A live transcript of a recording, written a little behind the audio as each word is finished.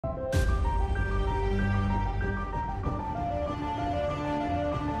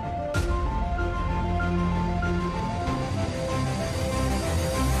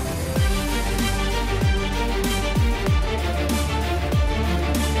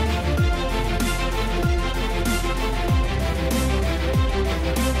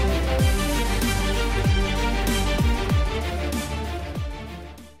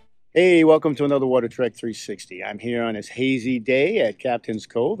Hey, welcome to another Watertrek 360. I'm here on this hazy day at Captain's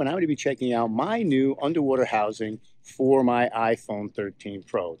Cove, and I'm going to be checking out my new underwater housing for my iPhone 13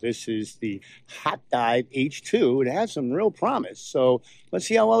 Pro. This is the HotDIve H2. It has some real promise, so let's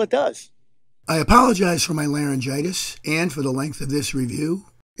see how well it does. I apologize for my laryngitis and for the length of this review.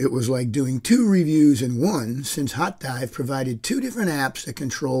 It was like doing two reviews in one since HotDIve provided two different apps that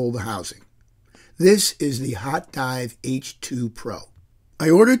control the housing. This is the HotDIve H2 Pro. I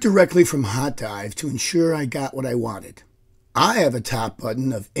ordered directly from HotDIve to ensure I got what I wanted. I have a top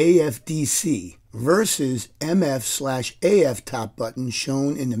button of AFDC versus MF/AF top button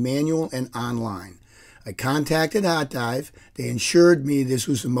shown in the manual and online. I contacted HotDIve. They assured me this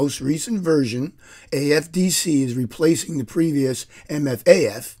was the most recent version. AFDC is replacing the previous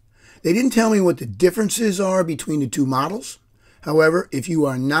MFAF. They didn't tell me what the differences are between the two models. However, if you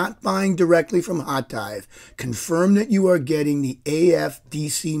are not buying directly from HotDIve, confirm that you are getting the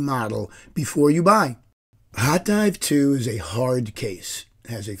AFDC model before you buy. HotDIve 2 is a hard case. It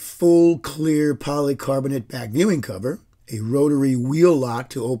has a full, clear polycarbonate back viewing cover, a rotary wheel lock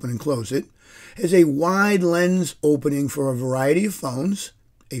to open and close it, has a wide lens opening for a variety of phones,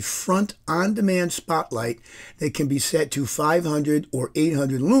 a front on-demand spotlight that can be set to 500 or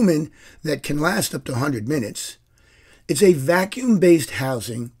 800 lumen that can last up to 100 minutes. It's a vacuum-based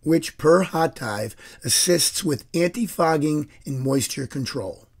housing which, per HotDIve, assists with anti-fogging and moisture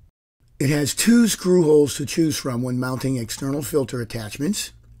control. It has two screw holes to choose from when mounting external filter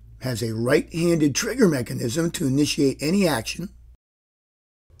attachments, has a right-handed trigger mechanism to initiate any action.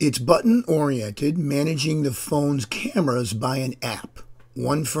 It's button-oriented, managing the phone's cameras by an app,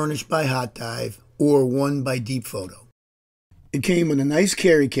 one furnished by HotDIve or one by Deep Photo. It came with a nice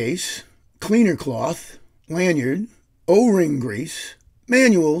carry case, cleaner cloth, lanyard, O-ring grease,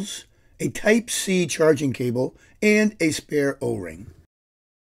 manuals, a Type-C charging cable, and a spare O-ring.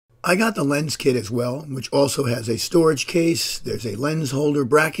 I got the lens kit as well, which also has a storage case, there's a lens holder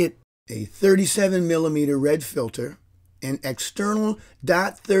bracket, a 37mm red filter, an external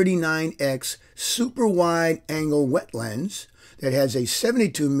 .39x super wide angle wet lens that has a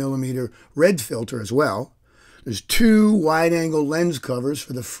 72mm red filter as well. There's two wide angle lens covers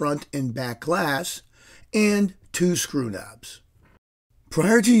for the front and back glass, and two screw knobs.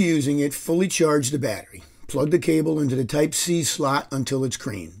 Prior to using it, fully charge the battery. Plug the cable into the Type-C slot until it's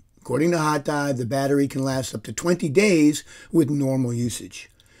clean. According to HotDIve, the battery can last up to 20 days with normal usage.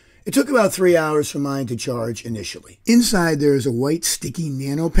 It took about 3 hours for mine to charge initially. Inside there is a white sticky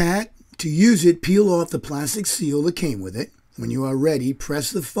nano pad. To use it, peel off the plastic seal that came with it. When you are ready,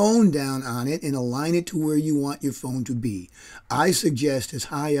 press the phone down on it and align it to where you want your phone to be. I suggest as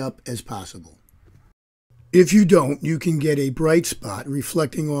high up as possible. If you don't, you can get a bright spot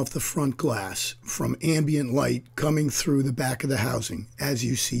reflecting off the front glass from ambient light coming through the back of the housing, as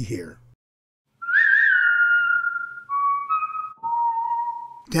you see here.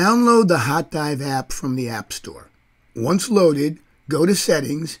 Download the HotDIve app from the App Store. Once loaded, go to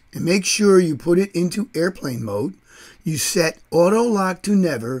Settings and make sure you put it into airplane mode. You set Auto Lock to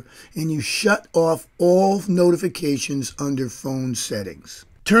Never, and you shut off all notifications under Phone Settings.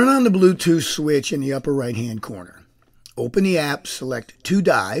 Turn on the Bluetooth switch in the upper right-hand corner. Open the app, select To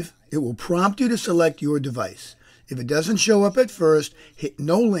Dive. It will prompt you to select your device. If it doesn't show up at first, hit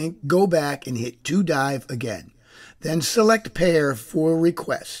No Link, go back, and hit To Dive again. Then select Pair for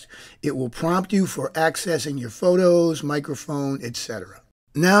Request. It will prompt you for accessing your photos, microphone, etc.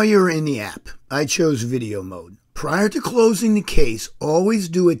 Now you're in the app. I chose video mode. Prior to closing the case, always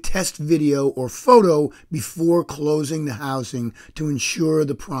do a test video or photo before closing the housing to ensure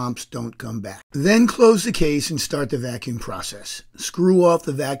the prompts don't come back. Then close the case and start the vacuum process. Screw off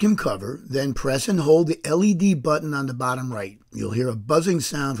the vacuum cover, then press and hold the LED button on the bottom right. You'll hear a buzzing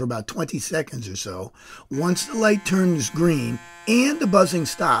sound for about 20 seconds or so. Once the light turns green and the buzzing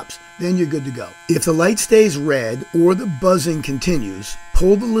stops, then you're good to go. If the light stays red or the buzzing continues,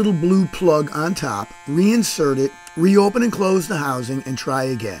 pull the little blue plug on top, reinsert it, reopen and close the housing, and try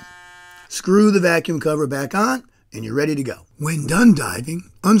again. Screw the vacuum cover back on, and you're ready to go. When done diving,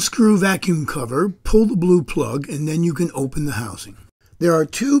 unscrew vacuum cover, pull the blue plug, and then you can open the housing. There are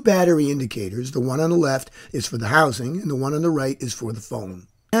two battery indicators. The one on the left is for the housing, and the one on the right is for the phone.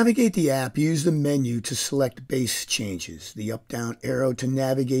 To navigate the app, use the menu to select base changes, the up-down arrow to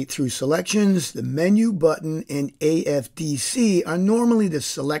navigate through selections, the menu button, and AFDC are normally the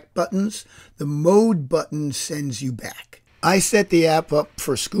select buttons. The mode button sends you back. I set the app up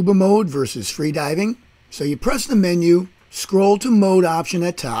for scuba mode versus free diving. So you press the menu, scroll to mode option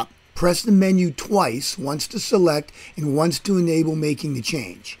at top, press the menu twice, once to select and once to enable making the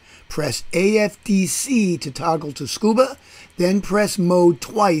change. Press AFDC to toggle to Scuba, then press mode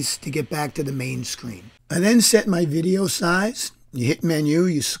twice to get back to the main screen. I then set my video size. You hit menu,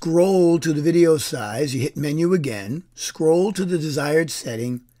 you scroll to the video size, you hit menu again, scroll to the desired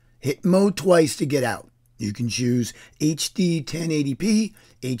setting, hit mode twice to get out. You can choose HD 1080p,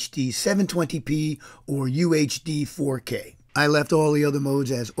 HD 720p, or UHD 4K. I left all the other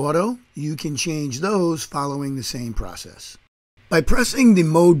modes as auto. You can change those following the same process. By pressing the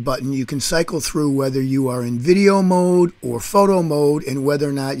mode button, you can cycle through whether you are in video mode or photo mode and whether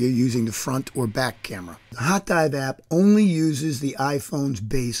or not you're using the front or back camera. The HotDIve app only uses the iPhone's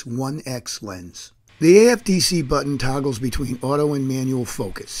base 1x lens. The AFDC button toggles between auto and manual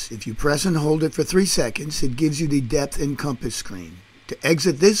focus. If you press and hold it for 3 seconds, it gives you the depth and compass screen. To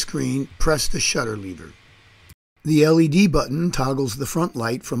exit this screen, press the shutter lever. The LED button toggles the front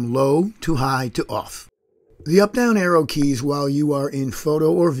light from low to high to off. The up-down arrow keys while you are in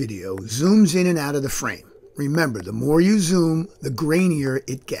photo or video zooms in and out of the frame. Remember, the more you zoom, the grainier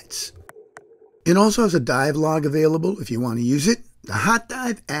it gets. It also has a dive log available if you want to use it. The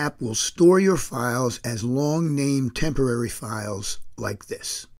HotDIve app will store your files as long-named temporary files like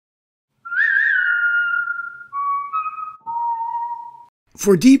this.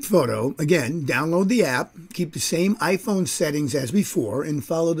 For deep photo, again, download the app, keep the same iPhone settings as before, and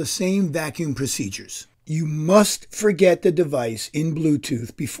follow the same vacuum procedures. You must forget the device in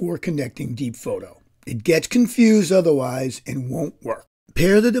Bluetooth before connecting deep photo. It gets confused otherwise and won't work.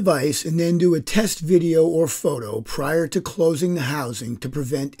 Pair the device and then do a test video or photo prior to closing the housing to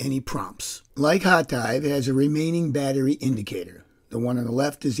prevent any prompts. Like HotDIve, it has a remaining battery indicator. The one on the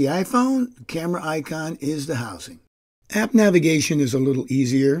left is the iPhone, the camera icon is the housing. App navigation is a little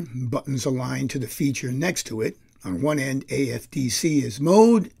easier. Buttons align to the feature next to it. On one end, AFDC is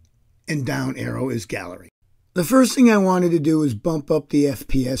mode, and down arrow is gallery. The first thing I wanted to do is bump up the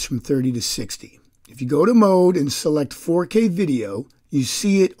FPS from 30 to 60. If you go to mode and select 4K video, you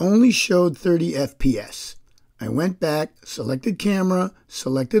see it only showed 30 FPS. I went back, selected camera,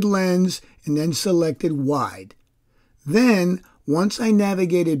 selected lens, and then selected wide. Then, once I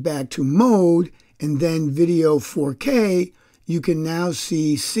navigated back to mode and then video 4K, you can now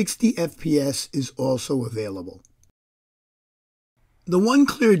see 60 FPS is also available. The one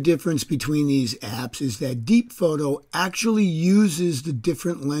clear difference between these apps is that Deep Photo actually uses the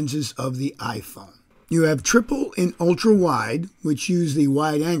different lenses of the iPhone. You have triple and ultra wide, which use the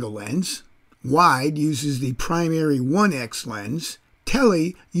wide angle lens. Wide uses the primary 1x lens.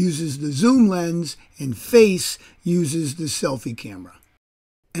 Tele uses the zoom lens, and Face uses the selfie camera.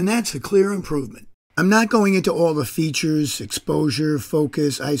 And that's a clear improvement. I'm not going into all the features, exposure,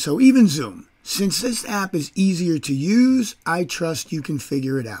 focus, ISO, even zoom. Since this app is easier to use, I trust you can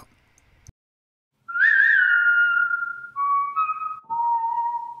figure it out.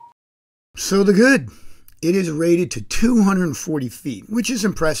 So the good. It is rated to 240 feet, which is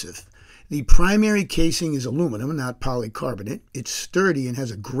impressive. The primary casing is aluminum, not polycarbonate. It's sturdy and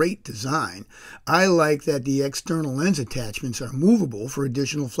has a great design. I like that the external lens attachments are movable for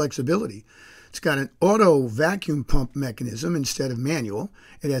additional flexibility. It's got an auto vacuum pump mechanism instead of manual.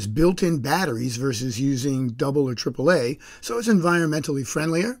 It has built-in batteries versus using double or AAA, so it's environmentally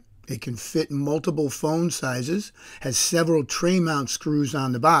friendlier. It can fit multiple phone sizes, has several tray mount screws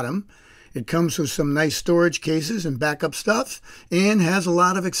on the bottom. It comes with some nice storage cases and backup stuff, and has a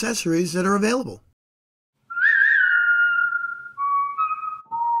lot of accessories that are available.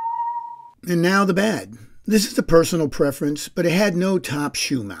 And now the bad. This is a personal preference, but it had no top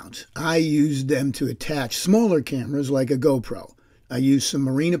shoe mount. I used them to attach smaller cameras like a GoPro. I used some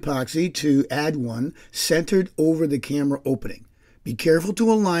marine epoxy to add one centered over the camera opening. Be careful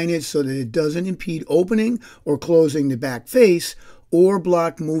to align it so that it doesn't impede opening or closing the back face or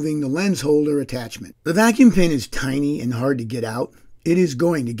block moving the lens holder attachment. The vacuum pin is tiny and hard to get out. It is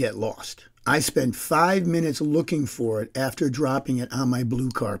going to get lost. I spent 5 minutes looking for it after dropping it on my blue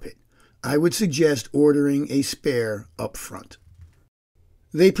carpet. I would suggest ordering a spare up front.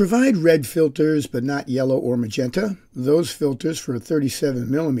 They provide red filters, but not yellow or magenta. Those filters for a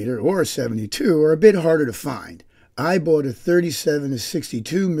 37mm or a 72 are a bit harder to find. I bought a 37 to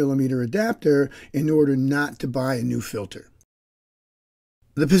 62mm adapter in order not to buy a new filter.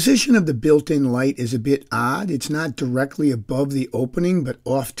 The position of the built-in light is a bit odd. It's not directly above the opening, but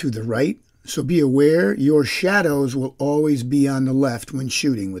off to the right. So be aware your shadows will always be on the left when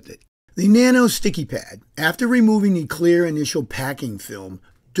shooting with it. The Nano Sticky Pad. After removing the clear initial packing film,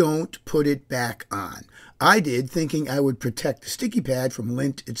 don't put it back on. I did, thinking I would protect the sticky pad from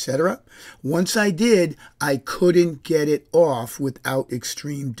lint, etc. Once I did, I couldn't get it off without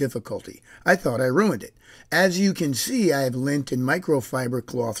extreme difficulty. I thought I ruined it. As you can see, I have lint and microfiber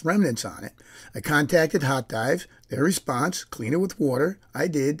cloth remnants on it. I contacted HotDIve. Their response, clean it with water. I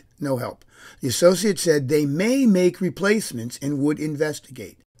did, no help. The associate said they may make replacements and would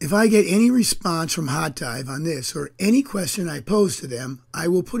investigate. If I get any response from HotDIve on this or any question I pose to them, I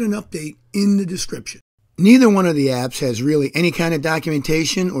will put an update in the description. Neither one of the apps has really any kind of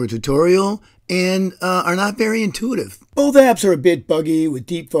documentation or tutorial and are not very intuitive. Both apps are a bit buggy, with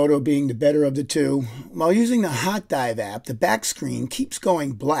Deep Photo being the better of the two. While using the HotDIve app, the back screen keeps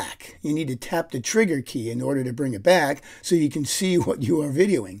going black. You need to tap the trigger key in order to bring it back so you can see what you are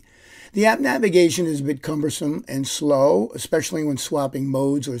videoing. The app navigation is a bit cumbersome and slow, especially when swapping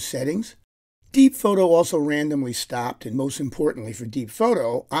modes or settings. Deep Photo also randomly stopped, and most importantly for Deep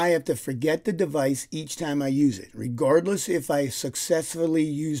Photo, I have to forget the device each time I use it, regardless if I successfully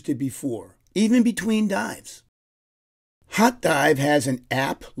used it before, even between dives. HotDIve has an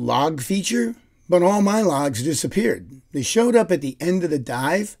app log feature, but all my logs disappeared. They showed up at the end of the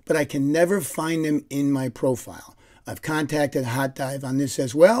dive, but I can never find them in my profile. I've contacted HotDIve on this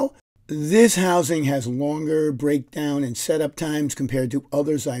as well. This housing has longer breakdown and setup times compared to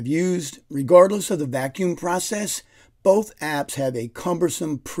others I've used. Regardless of the vacuum process, both apps have a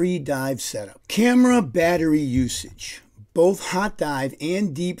cumbersome pre-dive setup. Camera battery usage. Both HotDIve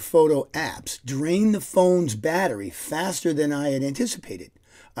and Deep Photo apps drain the phone's battery faster than I had anticipated.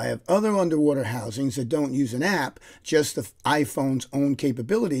 I have other underwater housings that don't use an app, just the iPhone's own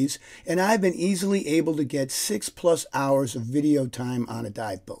capabilities, and I've been easily able to get 6+ hours of video time on a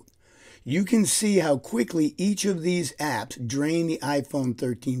dive boat. You can see how quickly each of these apps drain the iPhone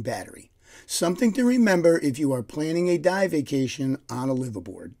 13 battery. Something to remember if you are planning a dive vacation on a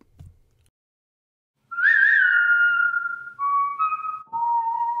liveaboard.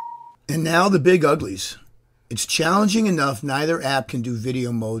 And now the big uglies. It's challenging enough neither app can do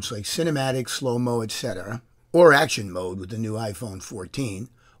video modes like cinematic, slow-mo, etc., or action mode with the new iPhone 14.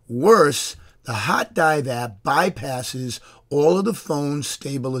 Worse, the HotDIve app bypasses all of the phone's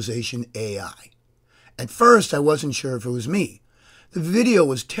stabilization AI. At first, I wasn't sure if it was me. The video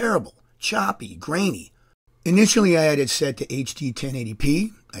was terrible, choppy, grainy. Initially, I had it set to HD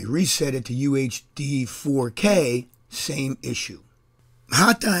 1080p. I reset it to UHD 4K, same issue.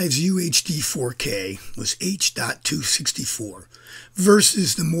 HotDIve's UHD 4K was H.264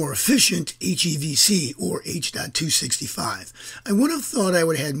 versus the more efficient HEVC or H.265. I would have thought I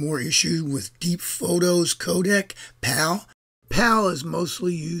would have had more issue with Deep Photo's codec, PAL. PAL is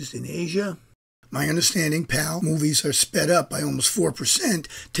mostly used in Asia. My understanding, PAL movies are sped up by almost 4%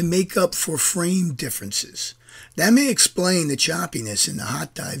 to make up for frame differences. That may explain the choppiness in the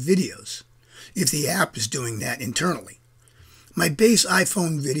HotDIve videos, if the app is doing that internally. My base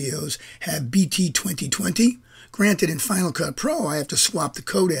iPhone videos have BT 2020. Granted, in Final Cut Pro, I have to swap the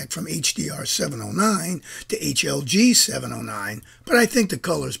codec from HDR 709 to HLG 709, but I think the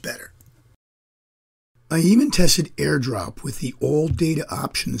color's better. I even tested AirDrop with the all data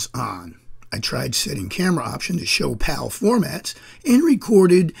options on. I tried setting camera option to show PAL formats and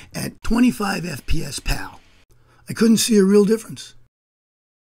recorded at 25 FPS PAL. I couldn't see a real difference.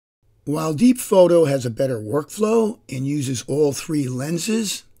 While Deep Photo has a better workflow and uses all 3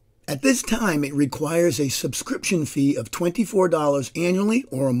 lenses, at this time it requires a subscription fee of $24 annually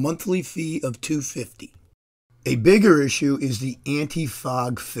or a monthly fee of $250. A bigger issue is the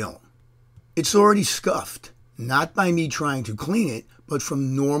anti-fog film. It's already scuffed, not by me trying to clean it, but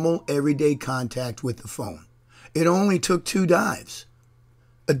from normal everyday contact with the phone. It only took 2 dives.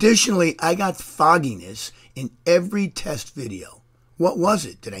 Additionally, I got fogginess in every test video. What was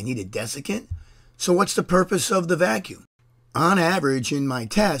it? Did I need a desiccant? So what's the purpose of the vacuum? On average, in my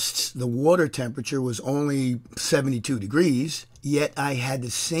tests, the water temperature was only 72 degrees, yet I had the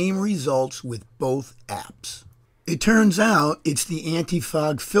same results with both apps. It turns out it's the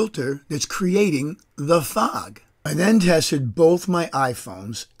anti-fog filter that's creating the fog. I then tested both my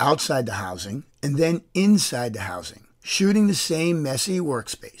iPhones outside the housing and then inside the housing, shooting the same messy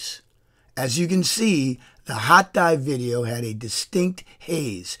workspace. As you can see, the HotDIve video had a distinct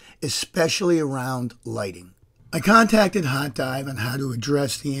haze, especially around lighting. I contacted HotDIve on how to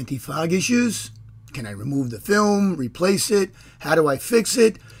address the anti-fog issues. Can I remove the film, replace it? How do I fix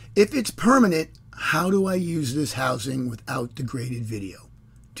it? If it's permanent, how do I use this housing without degraded video?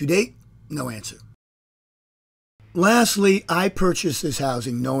 To date, no answer. Lastly, I purchased this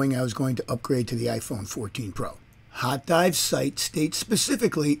housing knowing I was going to upgrade to the iPhone 14 Pro. HotDIve's site states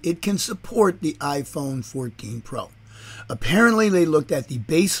specifically it can support the iPhone 14 Pro. Apparently, they looked at the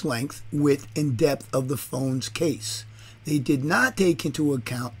base length, width, and depth of the phone's case. They did not take into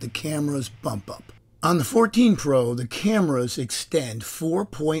account the camera's bump up. On the 14 Pro, the cameras extend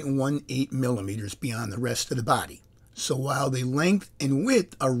 4.18 millimeters beyond the rest of the body. So while the length and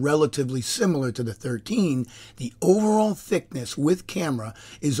width are relatively similar to the 13, the overall thickness with camera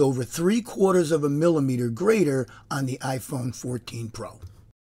is over 3/4 of a millimeter greater on the iPhone 14 Pro.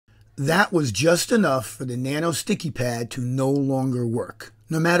 That was just enough for the nano sticky pad to no longer work,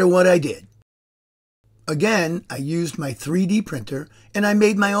 no matter what I did. Again, I used my 3D printer and I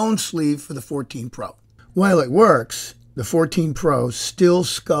made my own sleeve for the 14 Pro. While it works, the 14 Pro still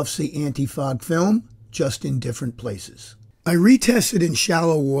scuffs the anti-fog film, just in different places. I retested in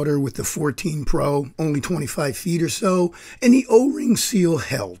shallow water with the 14 Pro, only 25 feet or so, and the O-ring seal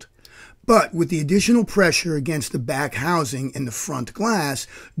held. But with the additional pressure against the back housing and the front glass,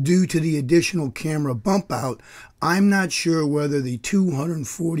 due to the additional camera bump out, I'm not sure whether the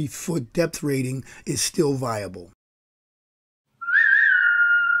 240-foot depth rating is still viable.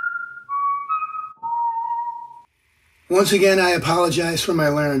 Once again, I apologize for my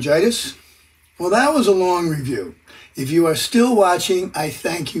laryngitis. Well, that was a long review. If you are still watching, I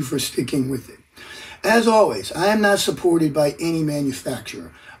thank you for sticking with it. As always, I am not supported by any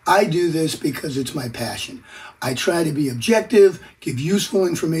manufacturer. I do this because it's my passion. I try to be objective, give useful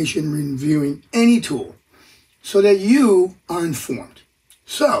information reviewing any tool so that you are informed.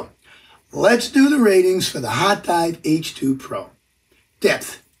 So, let's do the ratings for the HotDIve H2 Pro.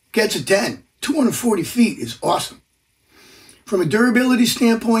 Depth gets a 10. 240 feet is awesome. From a durability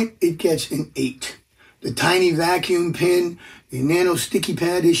standpoint, it gets an 8. The tiny vacuum pin, the nano sticky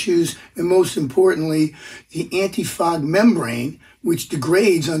pad issues, and most importantly, the anti-fog membrane, which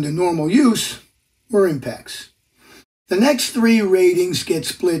degrades under normal use, were impacts. The next 3 ratings get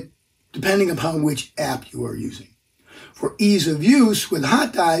split depending upon which app you are using. For ease of use with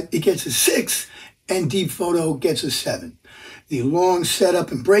HotDIve, it gets a 6, and Deep Photo gets a 7. The long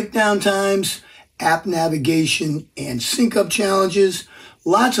setup and breakdown times, app navigation and sync-up challenges,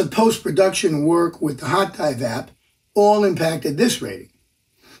 lots of post-production work with the HotDIve app all impacted this rating.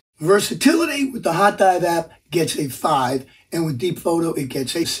 Versatility with the HotDIve app gets a 5, and with Deep Photo it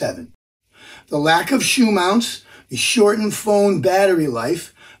gets a 7. The lack of shoe mounts, the shortened phone battery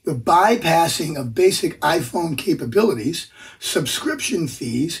life, the bypassing of basic iPhone capabilities, subscription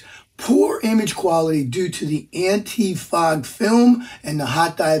fees, poor image quality due to the anti-fog film and the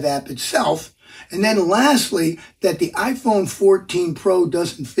HotDIve app itself, and then lastly, that the iPhone 14 Pro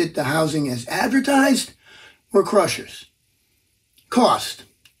doesn't fit the housing as advertised, were crushers. Cost.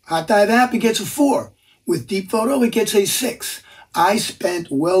 HotDIve app, it gets a 4. With Deep Photo, it gets a 6. I spent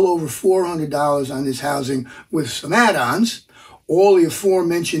well over $400 on this housing with some add-ons. All the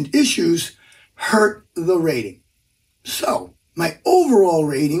aforementioned issues hurt the rating. So, my overall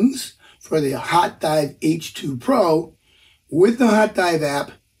ratings for the HotDIve H2 Pro with the HotDIve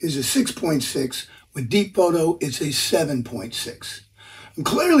app is a 6.6. With Deep Photo, it's a 7.6. I'm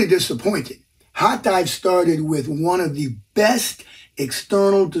clearly disappointed. HotDIve started with one of the best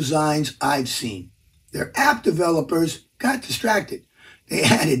external designs I've seen. Their app developers got distracted. They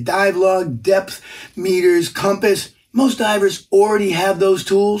added dive log, depth meters, compass. Most divers already have those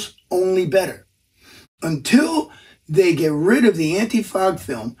tools, only better. Until they get rid of the anti-fog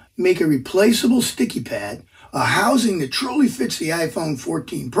film, make a replaceable sticky pad, a housing that truly fits the iPhone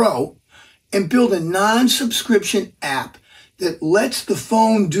 14 Pro, and build a non-subscription app that lets the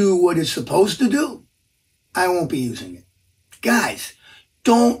phone do what it's supposed to do, I won't be using it. Guys,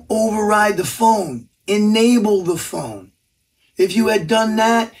 don't override the phone. Enable the phone. If you had done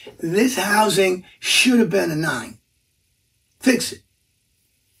that, this housing should have been a 9. Fix it.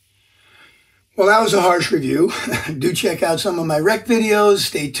 Well, that was a harsh review. Do check out some of my rec videos.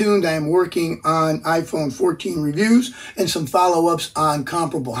 Stay tuned. I am working on iPhone 14 reviews and some follow-ups on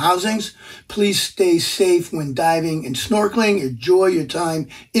comparable housings. Please stay safe when diving and snorkeling. Enjoy your time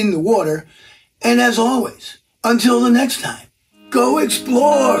in the water. And as always, until the next time, go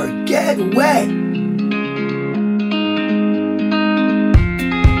explore, get wet.